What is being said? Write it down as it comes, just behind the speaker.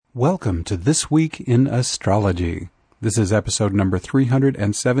Welcome to This Week in Astrology. This is episode number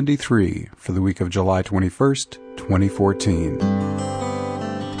 373 for the week of July 21st, 2014.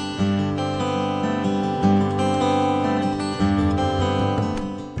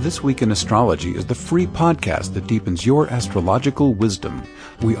 This Week in Astrology is the free podcast that deepens your astrological wisdom.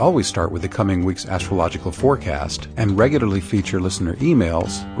 We always start with the coming week's astrological forecast and regularly feature listener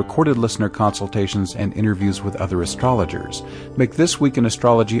emails, recorded listener consultations, and interviews with other astrologers. Make This Week in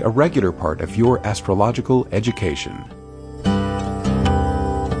Astrology a regular part of your astrological education.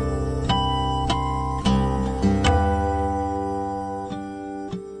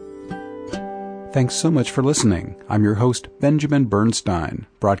 Thanks so much for listening. I'm your host, Benjamin Bernstein,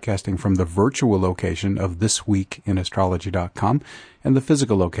 broadcasting from the virtual location of thisweekinastrology.com and the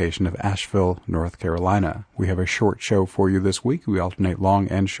physical location of Asheville, North Carolina. We have a short show for you this week. We alternate long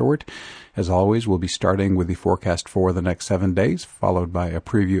and short. As always, we'll be starting with the forecast for the next 7 days, followed by a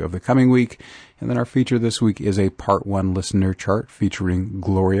preview of the coming week. And then our feature this week is a Part 1 listener chart featuring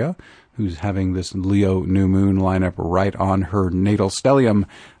Gloria, who's having this Leo new moon lineup right on her natal stellium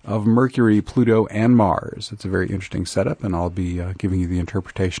of Mercury, Pluto, and Mars. It's a very interesting setup, and I'll be giving you the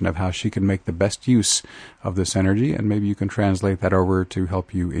interpretation of how she can make the best use of this energy, and maybe you can translate that over to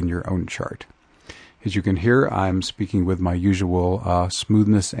help you in your own chart. As you can hear, I'm speaking with my usual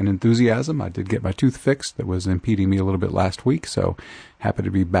smoothness and enthusiasm. I did get my tooth fixed that was impeding me a little bit last week, so happy to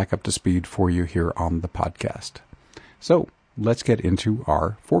be back up to speed for you here on the podcast. So, let's get into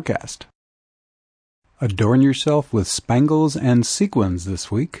our forecast. Adorn yourself with spangles and sequins this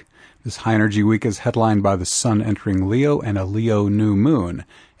week. This high-energy week is headlined by the Sun entering Leo and a Leo new moon,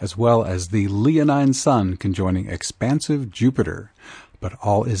 as well as the Leonine Sun conjoining expansive Jupiter. But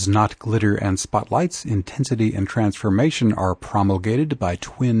all is not glitter and spotlights. Intensity and transformation are promulgated by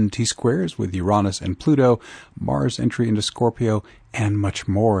twin T-squares with Uranus and Pluto, Mars entry into Scorpio, and much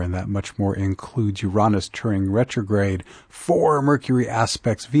more. And that much more includes Uranus turning retrograde, 4 Mercury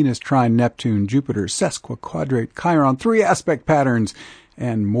aspects, Venus trine Neptune, Jupiter, sesquiquadrate, Chiron, 3 aspect patterns,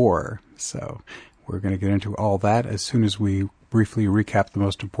 and more. So we're going to get into all that as soon as we briefly recap the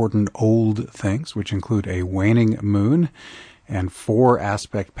most important old things, which include a waning moon, and 4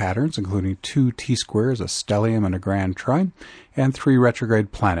 aspect patterns, including 2 T-squares, a stellium and a grand trine, and 3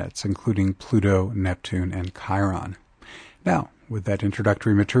 retrograde planets, including Pluto, Neptune, and Chiron. Now, with that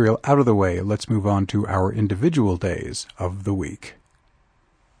introductory material out of the way, let's move on to our individual days of the week.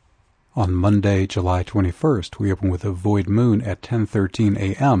 On Monday, July 21st, we open with a void moon at 10:13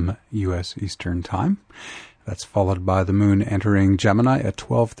 a.m. U.S. Eastern Time. That's followed by the moon entering Gemini at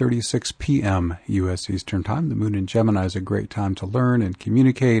 12:36 p.m. U.S. Eastern Time. The moon in Gemini is a great time to learn and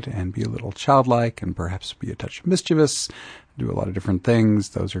communicate and be a little childlike and perhaps be a touch mischievous, do a lot of different things.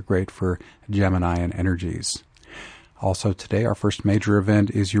 Those are great for Geminian energies. Also today, our first major event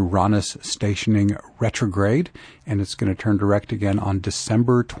is Uranus stationing retrograde, and it's going to turn direct again on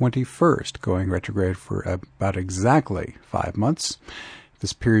December 21st, going retrograde for about exactly 5 months.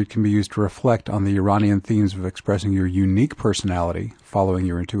 This period can be used to reflect on the Uranian themes of expressing your unique personality, following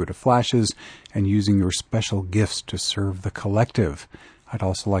your intuitive flashes, and using your special gifts to serve the collective. I'd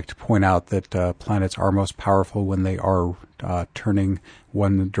also like to point out that planets are most powerful when they are turning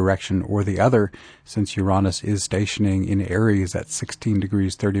one direction or the other. Since Uranus is stationing in Aries at 16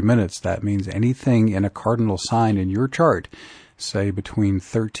 degrees 30 minutes, that means anything in a cardinal sign in your chart, say between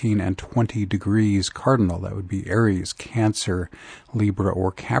 13 and 20 degrees cardinal, that would be Aries, Cancer, Libra,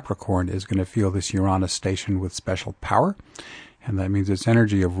 or Capricorn, is going to feel this Uranus station with special power. And that means its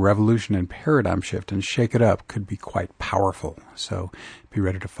energy of revolution and paradigm shift and shake it up could be quite powerful. So be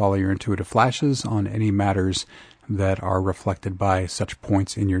ready to follow your intuitive flashes on any matters that are reflected by such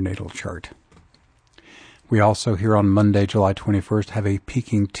points in your natal chart. We also here on Monday, July 21st, have a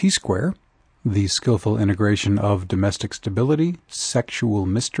peaking T-square. The skillful integration of domestic stability, sexual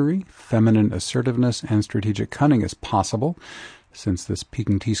mystery, feminine assertiveness, and strategic cunning is possible, since this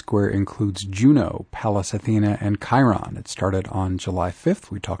peaking T-square includes Juno, Pallas Athena, and Chiron. It started on July 5th.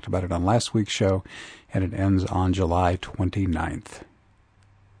 We talked about it on last week's show, and it ends on July 29th.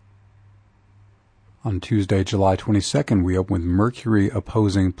 On Tuesday, July 22nd, we open with Mercury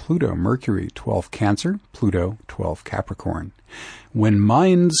opposing Pluto. Mercury, 12 Cancer, Pluto, 12 Capricorn. When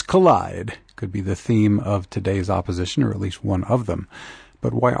minds collide could be the theme of today's opposition, or at least one of them.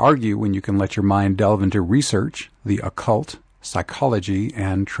 But why argue when you can let your mind delve into research, the occult, psychology,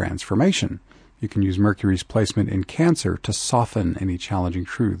 and transformation? You can use Mercury's placement in Cancer to soften any challenging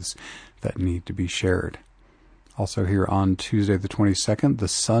truths that need to be shared. Also here on Tuesday the 22nd, the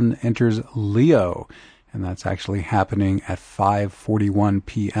Sun enters Leo, and that's actually happening at 5:41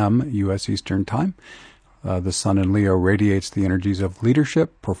 p.m. U.S. Eastern Time. The sun in Leo radiates the energies of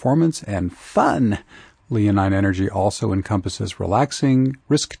leadership, performance, and fun. Leonine energy also encompasses relaxing,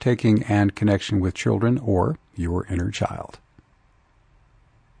 risk-taking, and connection with children or your inner child.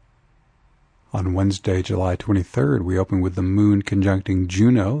 On Wednesday, July 23rd, we open with the moon conjuncting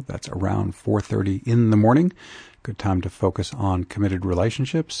Juno. That's around 4:30 in the morning. Good time to focus on committed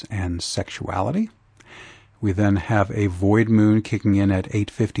relationships and sexuality. We then have a void moon kicking in at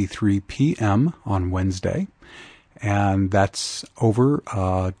 8:53 p.m. on Wednesday. And that's over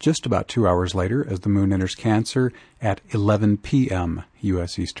just about 2 hours later as the moon enters Cancer at 11 p.m.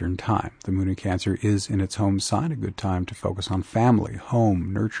 U.S. Eastern Time. The moon in Cancer is in its home sign, a good time to focus on family,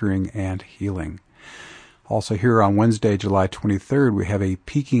 home, nurturing, and healing. Also here on Wednesday, July 23rd, we have a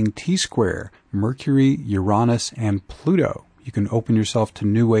peaking T-square, Mercury, Uranus, and Pluto. You can open yourself to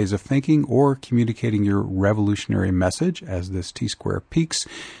new ways of thinking or communicating your revolutionary message as this T-square peaks.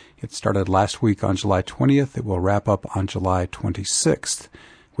 It started last week on July 20th. It will wrap up on July 26th.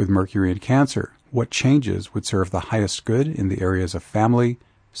 With Mercury in Cancer, what changes would serve the highest good in the areas of family,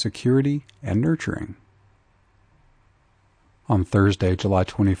 security, and nurturing? On Thursday, July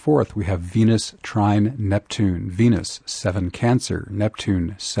 24th, we have Venus trine Neptune. Venus, 7 Cancer,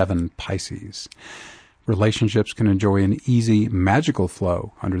 Neptune, 7 Pisces. Relationships can enjoy an easy, magical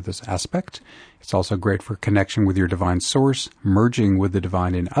flow under this aspect. It's also great for connection with your divine source, merging with the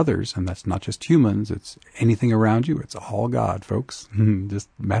divine in others, and that's not just humans, it's anything around you. It's all God, folks, just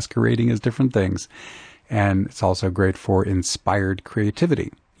masquerading as different things. And it's also great for inspired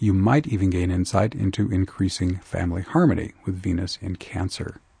creativity. You might even gain insight into increasing family harmony with Venus in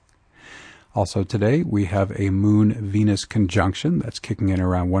Cancer. Also today, we have a Moon-Venus conjunction that's kicking in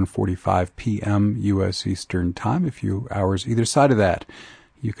around 1:45 p.m. U.S. Eastern Time, a few hours either side of that.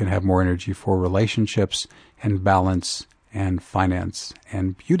 You can have more energy for relationships and balance and finance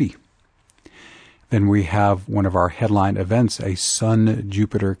and beauty. Then we have one of our headline events, a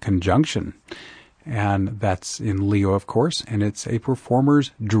Sun-Jupiter conjunction. And that's in Leo, of course, and it's a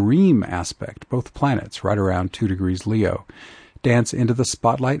performer's dream aspect, both planets, right around 2 degrees Leo. Dance into the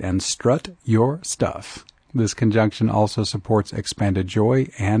spotlight and strut your stuff. This conjunction also supports expanded joy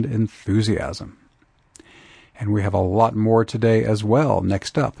and enthusiasm. And we have a lot more today as well.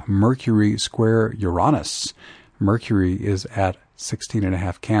 Next up, Mercury square Uranus. Mercury is at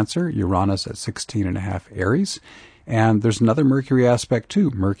 16.5 Cancer, Uranus at 16.5 Aries. And there's another Mercury aspect too,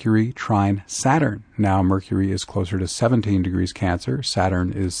 Mercury trine Saturn. Now Mercury is closer to 17 degrees Cancer,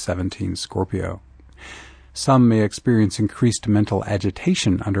 Saturn is 17 Scorpio. Some may experience increased mental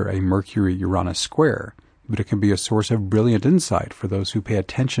agitation under a Mercury-Uranus square, but it can be a source of brilliant insight for those who pay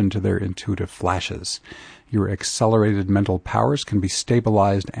attention to their intuitive flashes. Your accelerated mental powers can be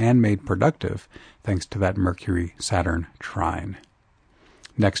stabilized and made productive thanks to that Mercury-Saturn trine.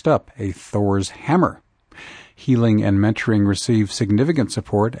 Next up, a Thor's hammer. Healing and mentoring receive significant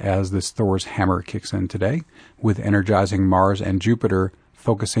support as this Thor's hammer kicks in today, with energizing Mars and Jupiter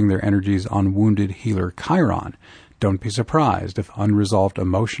focusing their energies on wounded healer Chiron. Don't be surprised if unresolved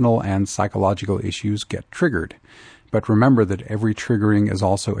emotional and psychological issues get triggered. But remember that every triggering is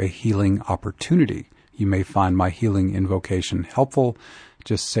also a healing opportunity. You may find my healing invocation helpful.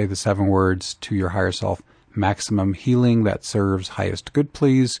 Just say the 7 words to your higher self, maximum healing that serves highest good,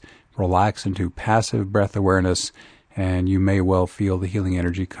 please. Relax into passive breath awareness, and you may well feel the healing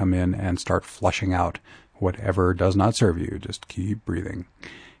energy come in and start flushing out whatever does not serve you. Just keep breathing.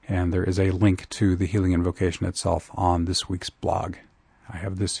 And there is a link to the healing invocation itself on this week's blog. I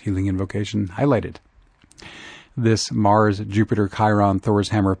have this healing invocation highlighted. This Mars-Jupiter-Chiron Thor's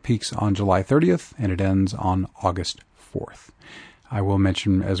hammer peaks on July 30th, and it ends on August 4th. I will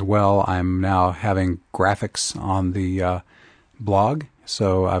mention as well, I'm now having graphics on the blog.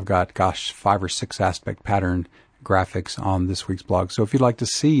 So I've got, 5 or 6 aspect pattern graphics on this week's blog. So if you'd like to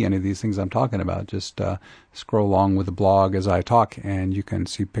see any of these things I'm talking about, just scroll along with the blog as I talk, and you can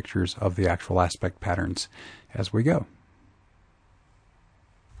see pictures of the actual aspect patterns as we go.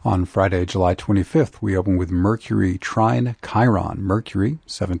 On Friday, July 25th, we open with Mercury trine Chiron. Mercury,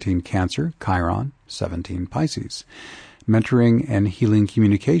 17 Cancer, Chiron, 17 Pisces. Mentoring and healing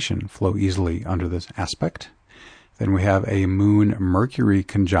communication flow easily under this aspect. Then we have a Moon-Mercury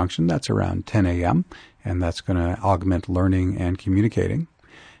conjunction. That's around 10 a.m., and that's going to augment learning and communicating.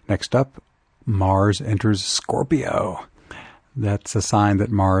 Next up, Mars enters Scorpio. That's a sign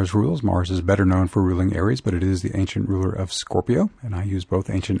that Mars rules. Mars is better known for ruling Aries, but it is the ancient ruler of Scorpio, and I use both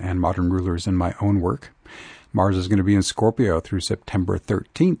ancient and modern rulers in my own work. Mars is going to be in Scorpio through September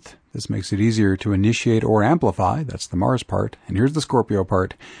 13th. This makes it easier to initiate or amplify. That's the Mars part. And here's the Scorpio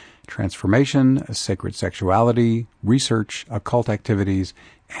part. Transformation, sacred sexuality, research, occult activities,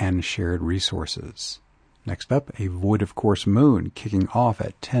 and shared resources. Next up, a void of course moon kicking off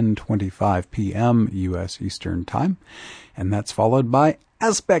at 10:25 p.m. U.S. Eastern Time, and that's followed by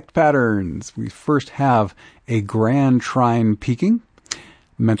aspect patterns. We first have a grand trine peaking.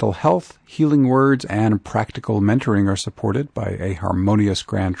 Mental health, healing words, and practical mentoring are supported by a harmonious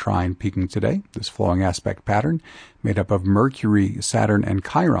grand trine peaking today. This flowing aspect pattern, made up of Mercury, Saturn, and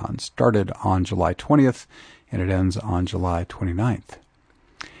Chiron, started on July 20th, and it ends on July 29th.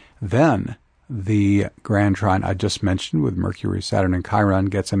 Then, the grand trine I just mentioned with Mercury, Saturn, and Chiron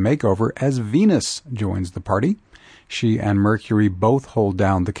gets a makeover as Venus joins the party. She and Mercury both hold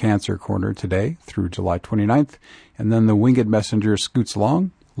down the Cancer corner today through July 29th, and then the winged messenger scoots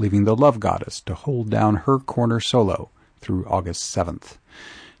along, leaving the love goddess to hold down her corner solo through August 7th.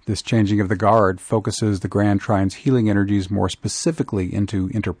 This changing of the guard focuses the grand trine's healing energies more specifically into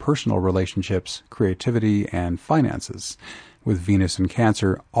interpersonal relationships, creativity, and finances. With Venus in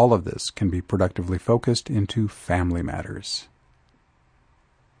Cancer, all of this can be productively focused into family matters.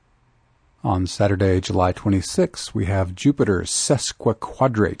 On Saturday, July 26, we have Jupiter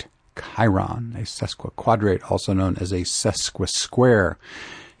sesquiquadrate Chiron. A sesquiquadrate, also known as a sesquisquare,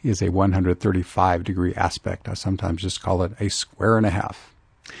 is a 135-degree aspect. I sometimes just call it a square and a half.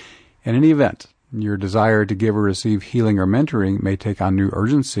 In any event, your desire to give or receive healing or mentoring may take on new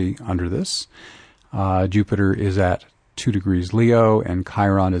urgency under this. Jupiter is at 2 degrees Leo, and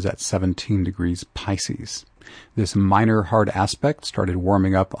Chiron is at 17 degrees Pisces. This minor hard aspect started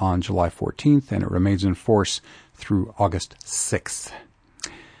warming up on July 14th, and it remains in force through August 6th.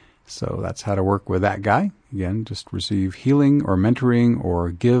 So that's how to work with that guy. Again, just receive healing or mentoring, or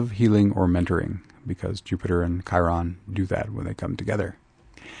give healing or mentoring, because Jupiter and Chiron do that when they come together.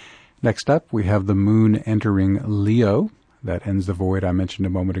 Next up, we have the moon entering Leo. That ends the void I mentioned a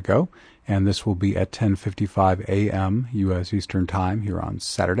moment ago, and this will be at 10:55 a.m. U.S. Eastern Time here on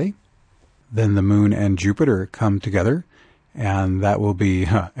Saturday. Then the moon and Jupiter come together, and that will be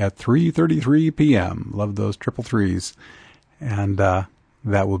at 3:33 p.m. Love those triple threes. And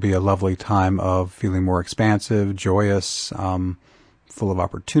that will be a lovely time of feeling more expansive, joyous, full of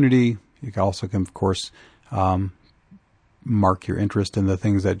opportunity. You also can, of course, mark your interest in the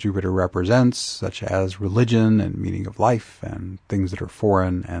things that Jupiter represents, such as religion and meaning of life and things that are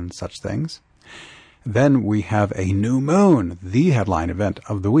foreign and such things. Then we have a new moon, the headline event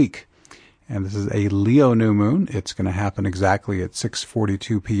of the week. And this is a Leo new moon. It's going to happen exactly at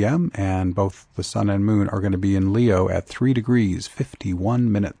 6:42 p.m. and both the sun and moon are going to be in Leo at 3 degrees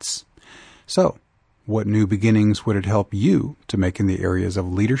 51 minutes. So, what new beginnings would it help you to make in the areas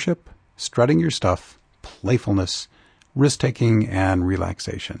of leadership, strutting your stuff, playfulness, risk-taking, and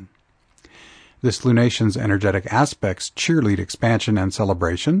relaxation? This lunation's energetic aspects cheerlead expansion and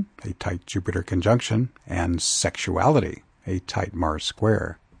celebration, a tight Jupiter conjunction, and sexuality, a tight Mars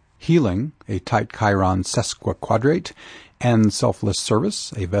square. Healing, a tight Chiron sesquiquadrate, and selfless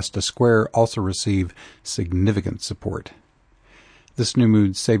service, a Vesta square, also receive significant support. This new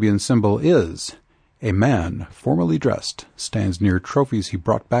moon's Sabian symbol is: a man, formally dressed, stands near trophies he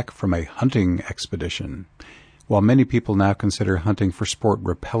brought back from a hunting expedition. While many people now consider hunting for sport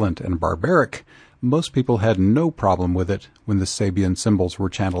repellent and barbaric, most people had no problem with it when the Sabian symbols were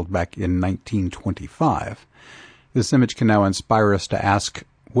channeled back in 1925. This image can now inspire us to ask,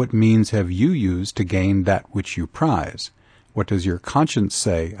 what means have you used to gain that which you prize? What does your conscience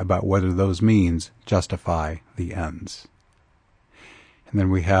say about whether those means justify the ends? And then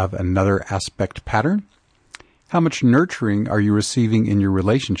we have another aspect pattern. How much nurturing are you receiving in your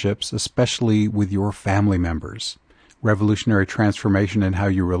relationships, especially with your family members? Revolutionary transformation in how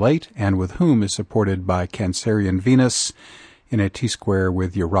you relate and with whom is supported by Cancerian Venus in a T-square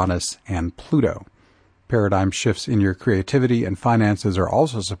with Uranus and Pluto. Paradigm shifts in your creativity and finances are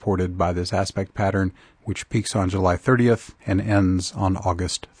also supported by this aspect pattern, which peaks on July 30th and ends on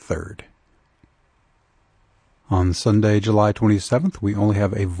August 3rd. On Sunday, July 27th, we only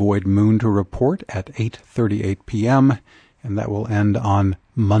have a void moon to report at 8:38 p.m., and that will end on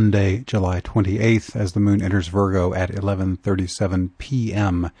Monday, July 28th, as the moon enters Virgo at 11:37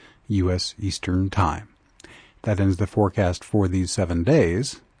 p.m. U.S. Eastern Time. That ends the forecast for these 7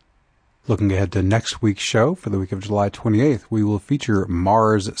 days. Looking ahead to next week's show, for the week of July 28th, we will feature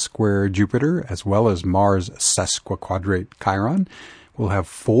Mars square Jupiter, as well as Mars sesquiquadrate Chiron. We'll have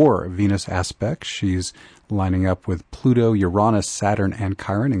 4 Venus aspects. She's lining up with Pluto, Uranus, Saturn, and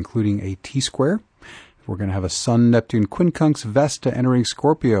Chiron, including a T-square. We're going to have a Sun, Neptune, quincunx, Vesta entering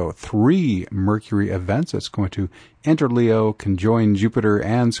Scorpio. 3 Mercury events. It's going to enter Leo, conjoin Jupiter,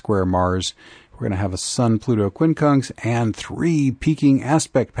 and square Mars. We're going to have a Sun, Pluto, quincunx, and 3 peaking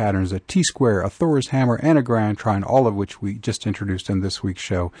aspect patterns, a T-square, a Thor's hammer, and a grand trine, all of which we just introduced in this week's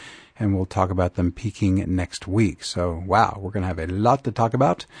show. and we'll talk about them peaking next week. So, wow, we're going to have a lot to talk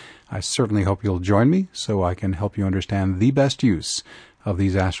about. I certainly hope you'll join me so I can help you understand the best use of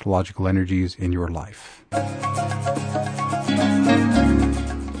these astrological energies in your life.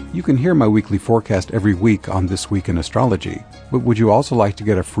 You can hear my weekly forecast every week on This Week in Astrology, but would you also like to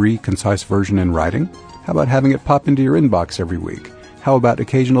get a free, concise version in writing? How about having it pop into your inbox every week? How about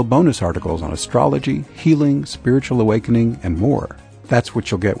occasional bonus articles on astrology, healing, spiritual awakening, and more? That's what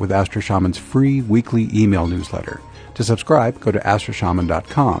you'll get with Astro Shaman's free weekly email newsletter. To subscribe, go to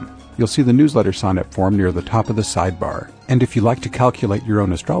astroshaman.com. You'll see the newsletter sign-up form near the top of the sidebar. And if you like to calculate your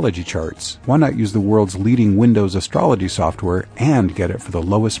own astrology charts, why not use the world's leading Windows astrology software and get it for the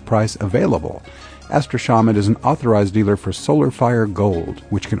lowest price available? Astro Shaman is an authorized dealer for Solar Fire Gold,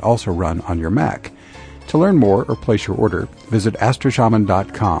 which can also run on your Mac. To learn more or place your order, visit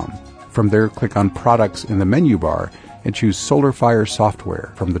astroshaman.com. From there, click on Products in the menu bar and choose Solar Fire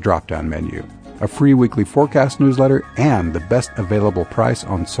Software from the drop-down menu. A free weekly forecast newsletter, and the best available price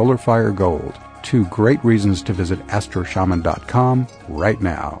on Solar Fire Gold. 2 great reasons to visit astroshaman.com right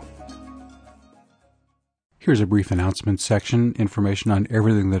now. Here's a brief announcement section. Information on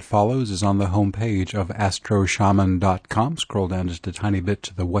everything that follows is on the homepage of astroshaman.com. Scroll down just a tiny bit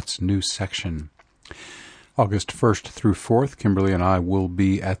to the What's New section. August 1st through 4th, Kimberly and I will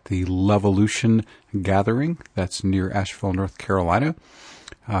be at the Levolution Gathering. That's near Asheville, North Carolina.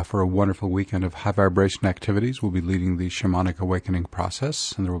 For a wonderful weekend of high vibration activities. We'll be leading the shamanic awakening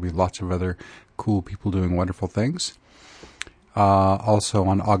process, and there will be lots of other cool people doing wonderful things. Also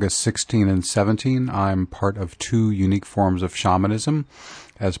on August 16 and 17, I'm part of 2 unique forms of shamanism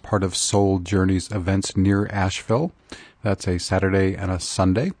as part of Soul Journeys events near Asheville. That's a Saturday and a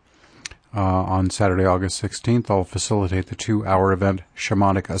Sunday. On Saturday, August 16th, I'll facilitate the 2-hour event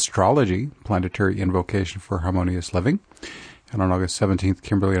Shamanic Astrology, Planetary Invocation for Harmonious Living. And on August 17th,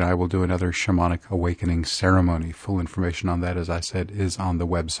 Kimberly and I will do another shamanic awakening ceremony. Full information on that, as I said, is on the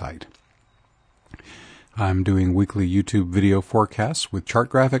website. I'm doing weekly YouTube video forecasts with chart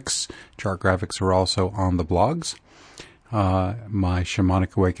graphics. Chart graphics are also on the blogs. My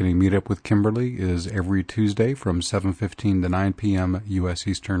shamanic awakening meetup with Kimberly is every Tuesday from 7:15 to 9 p.m. U.S.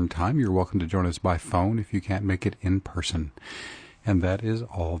 Eastern Time. You're welcome to join us by phone if you can't make it in person. And that is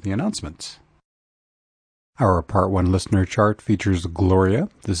all the announcements. Our Part 1 listener chart features Gloria.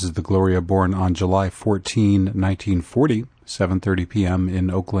 This is the Gloria born on July 14, 1940, 7:30 p.m.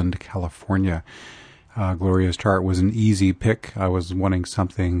 in Oakland, California. Gloria's chart was an easy pick. I was wanting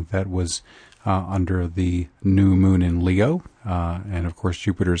something that was under the new moon in Leo, and of course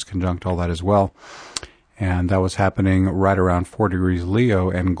Jupiter's conjunct all that as well. And that was happening right around 4 degrees Leo,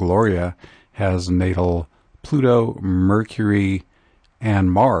 and Gloria has natal Pluto, Mercury,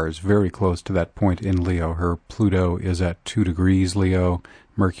 and Mars very close to that point in Leo. Her Pluto is at 2 degrees Leo,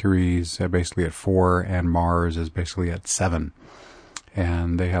 Mercury's basically at 4, and Mars is basically at 7.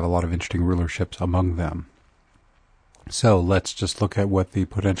 And they have a lot of interesting rulerships among them. So let's just look at what the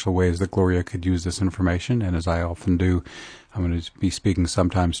potential ways that Gloria could use this information. And as I often do, I'm going to be speaking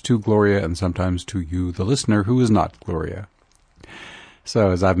sometimes to Gloria and sometimes to you, the listener, who is not Gloria.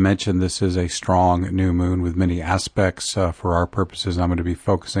 So, as I've mentioned, this is a strong new moon with many aspects. For our purposes, I'm going to be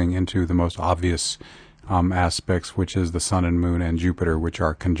focusing into the most obvious aspects, which is the Sun and Moon and Jupiter, which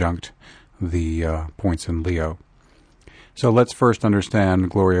are conjunct the points in Leo. So let's first understand,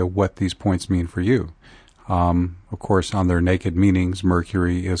 Gloria, what these points mean for you. Of course, on their naked meanings,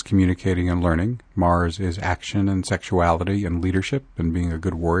 Mercury is communicating and learning. Mars is action and sexuality and leadership and being a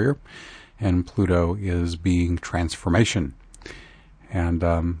good warrior. And Pluto is being transformation. And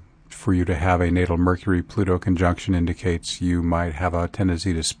for you to have a natal Mercury-Pluto conjunction indicates you might have a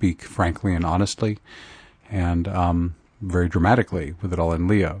tendency to speak frankly and honestly and very dramatically with it all in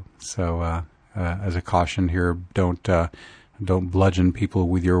Leo. So as a caution here, don't bludgeon people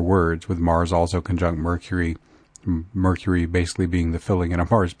with your words, with Mars also conjunct Mercury. Mercury basically being the filling in a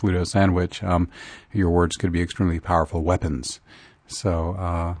Mars-Pluto sandwich. Your words could be extremely powerful weapons.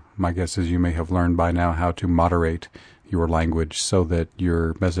 So my guess is you may have learned by now how to moderate your language so that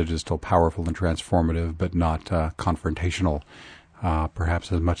your message is still powerful and transformative, but not confrontational,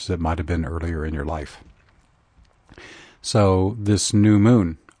 perhaps as much as it might have been earlier in your life. So this new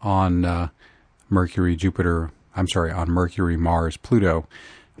moon on Mercury, Mars, Pluto,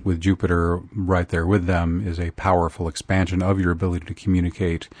 with Jupiter right there with them, is a powerful expansion of your ability to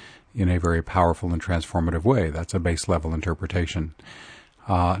communicate in a very powerful and transformative way. That's a base level interpretation.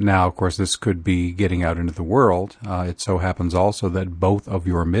 Now, of course, this could be getting out into the world. It so happens also that both of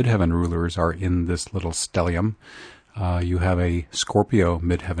your midheaven rulers are in this little stellium. You have a Scorpio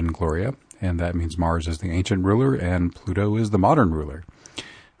midheaven Gloria, and that means Mars is the ancient ruler and Pluto is the modern ruler.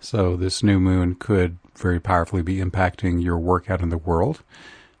 So this new moon could very powerfully be impacting your work out in the world.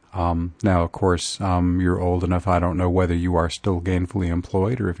 Now, of course, you're old enough, I don't know whether you are still gainfully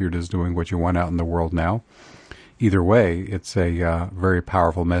employed or if you're just doing what you want out in the world now. Either way, it's a very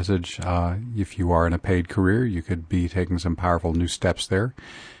powerful message. If you are in a paid career, you could be taking some powerful new steps there.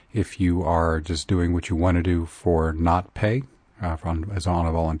 If you are just doing what you want to do for not pay, as on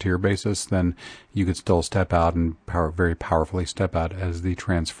a volunteer basis, then you could still step out and very powerfully step out as the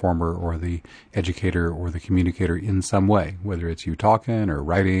transformer or the educator or the communicator in some way, whether it's you talking or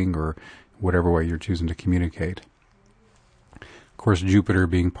writing or whatever way you're choosing to communicate. Of course, Jupiter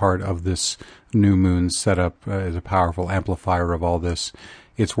being part of this new moon setup is a powerful amplifier of all this.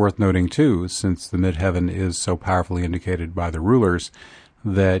 It's worth noting, too, since the midheaven is so powerfully indicated by the rulers,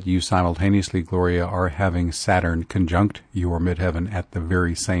 that you simultaneously, Gloria, are having Saturn conjunct your midheaven at the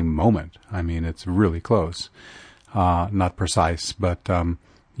very same moment. I mean, it's really close. Not precise, but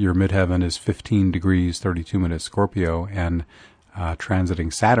your midheaven is 15 degrees, 32 minutes Scorpio, and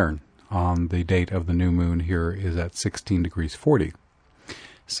transiting Saturn on the date of the new moon here is at 16 degrees 40.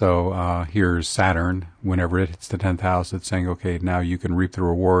 So here's Saturn. Whenever it hits the 10th house, it's saying, okay, now you can reap the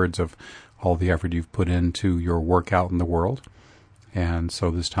rewards of all the effort you've put into your work out in the world. And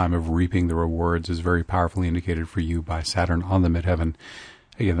so this time of reaping the rewards is very powerfully indicated for you by Saturn on the midheaven.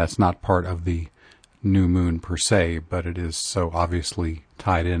 Again, that's not part of the new moon per se, but it is so obviously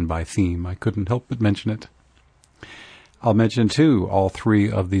tied in by theme, I couldn't help but mention it. I'll mention, too, all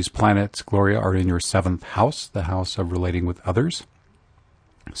three of these planets, Gloria, are in your 7th house, the house of relating with others.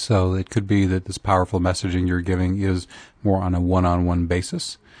 So it could be that this powerful messaging you're giving is more on a one-on-one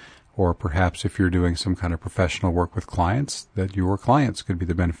basis. Or perhaps if you're doing some kind of professional work with clients, that your clients could be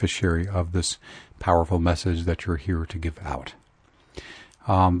the beneficiary of this powerful message that you're here to give out.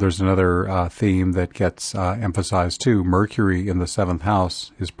 There's another theme that gets emphasized too. Mercury in the 7th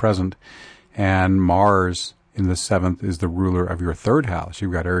house is present, and Mars in the 7th is the ruler of your 3rd house.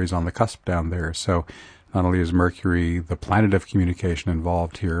 You've got Aries on the cusp down there. So not only is Mercury the planet of communication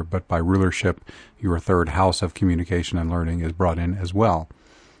involved here, but by rulership, your 3rd house of communication and learning is brought in as well.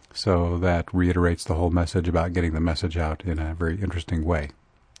 So that reiterates the whole message about getting the message out in a very interesting way.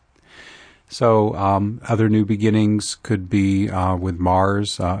 So other new beginnings could be with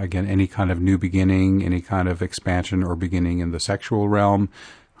Mars. Again, any kind of new beginning, any kind of expansion or beginning in the sexual realm.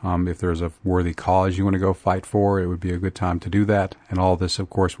 If there's a worthy cause you want to go fight for, it would be a good time to do that. And all this, of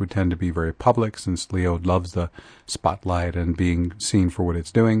course, would tend to be very public since Leo loves the spotlight and being seen for what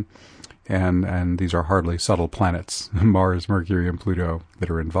it's doing. And these are hardly subtle planets, Mars, Mercury, and Pluto, that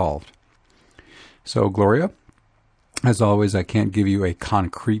are involved. So, Gloria, as always, I can't give you a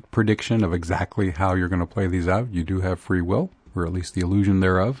concrete prediction of exactly how you're going to play these out. You do have free will, or at least the illusion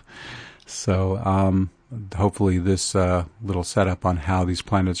thereof. So, hopefully this little setup on how these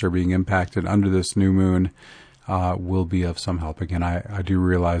planets are being impacted under this new moon will be of some help. Again, I do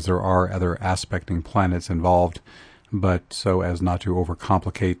realize there are other aspecting planets involved, but so as not to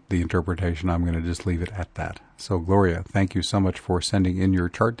overcomplicate the interpretation, I'm going to just leave it at that. So, Gloria, thank you so much for sending in your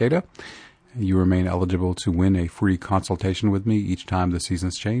chart data. You remain eligible to win a free consultation with me each time the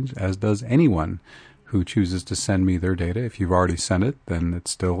seasons change, as does anyone who chooses to send me their data. If you've already sent it, then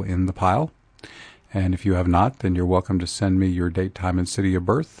it's still in the pile. And if you have not, then you're welcome to send me your date, time, and city of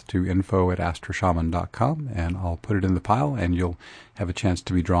birth to info@astroshaman.com, and I'll put it in the pile, and you'll have a chance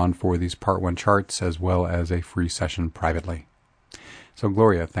to be drawn for these Part 1 charts as well as a free session privately. So,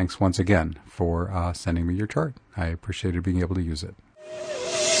 Gloria, thanks once again for sending me your chart. I appreciated being able to use it.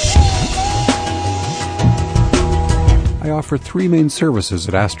 I offer 3 main services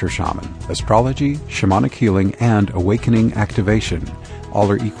at Astro Shaman: astrology, shamanic healing, and awakening activation. All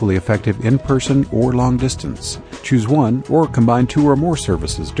are equally effective in person or long distance. Choose one or combine 2 or more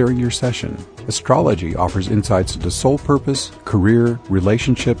services during your session. Astrology offers insights into soul purpose, career,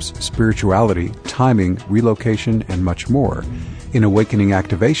 relationships, spirituality, timing, relocation, and much more. In Awakening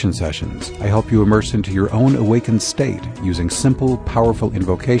Activation sessions, I help you immerse into your own awakened state using simple, powerful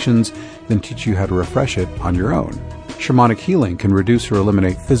invocations, then teach you how to refresh it on your own. Shamanic healing can reduce or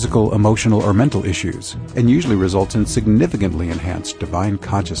eliminate physical, emotional, or mental issues, and usually results in significantly enhanced divine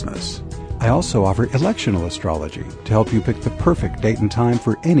consciousness. I also offer electional astrology to help you pick the perfect date and time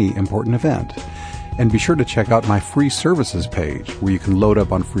for any important event. And be sure to check out my free services page, where you can load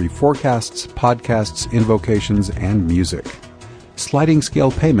up on free forecasts, podcasts, invocations, and music. Sliding scale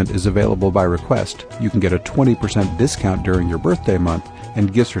payment is available by request. You can get a 20% discount during your birthday month,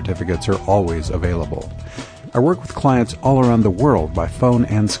 and gift certificates are always available. I work with clients all around the world by phone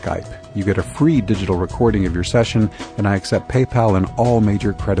and Skype. You get a free digital recording of your session, and I accept PayPal and all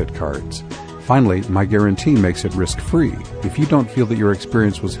major credit cards. Finally, my guarantee makes it risk-free. If you don't feel that your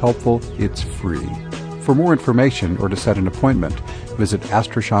experience was helpful, it's free. For more information or to set an appointment, visit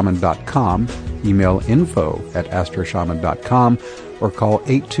astroshaman.com, email info@astroshaman.com, or call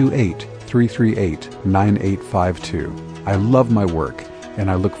 828-338-9852. I love my work, and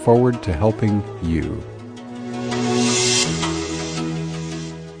I look forward to helping you.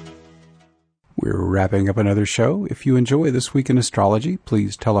 We're wrapping up another show. If you enjoy This Week in Astrology,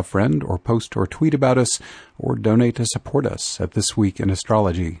 please tell a friend or post or tweet about us or donate to support us at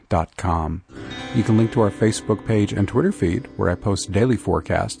thisweekinastrology.com. You can link to our Facebook page and Twitter feed where I post daily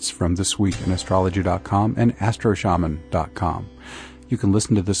forecasts from thisweekinastrology.com and astroshaman.com. You can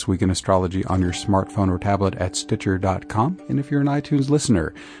listen to This Week in Astrology on your smartphone or tablet at Stitcher.com. And if you're an iTunes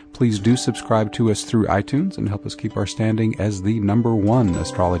listener, please do subscribe to us through iTunes and help us keep our standing as the #1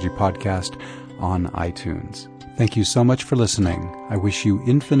 astrology podcast on iTunes. Thank you so much for listening. I wish you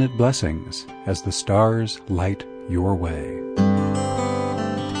infinite blessings as the stars light your way.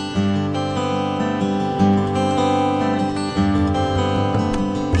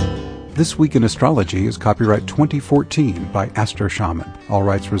 This Week in Astrology is copyright 2014 by Astro Shaman. All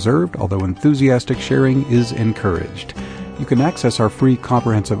rights reserved, although enthusiastic sharing is encouraged. You can access our free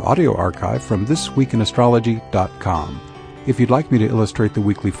comprehensive audio archive from thisweekinastrology.com. If you'd like me to illustrate the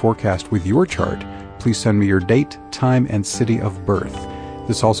weekly forecast with your chart, please send me your date, time, and city of birth.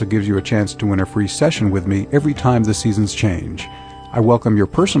 This also gives you a chance to win a free session with me every time the seasons change. I welcome your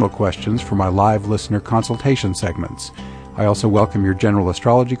personal questions for my live listener consultation segments. I also welcome your general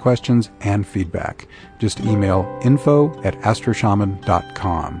astrology questions and feedback. Just email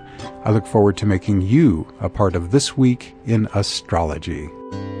info@astroshaman.com. I look forward to making you a part of This Week in Astrology.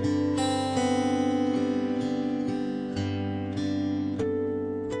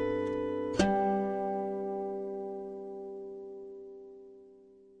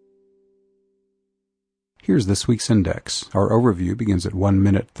 Here's this week's index. Our overview begins at 1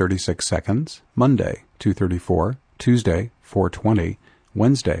 minute 36 seconds, Monday 2:34, Tuesday 4:20,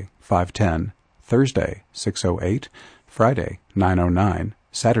 Wednesday 5:10, Thursday 6:08, Friday 9:09,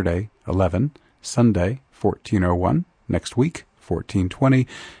 Saturday 11, Sunday 14:01, next week 14:20,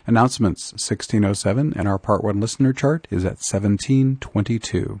 announcements 16:07, and our Part 1 listener chart is at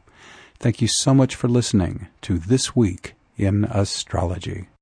 17:22. Thank you so much for listening to This Week in Astrology.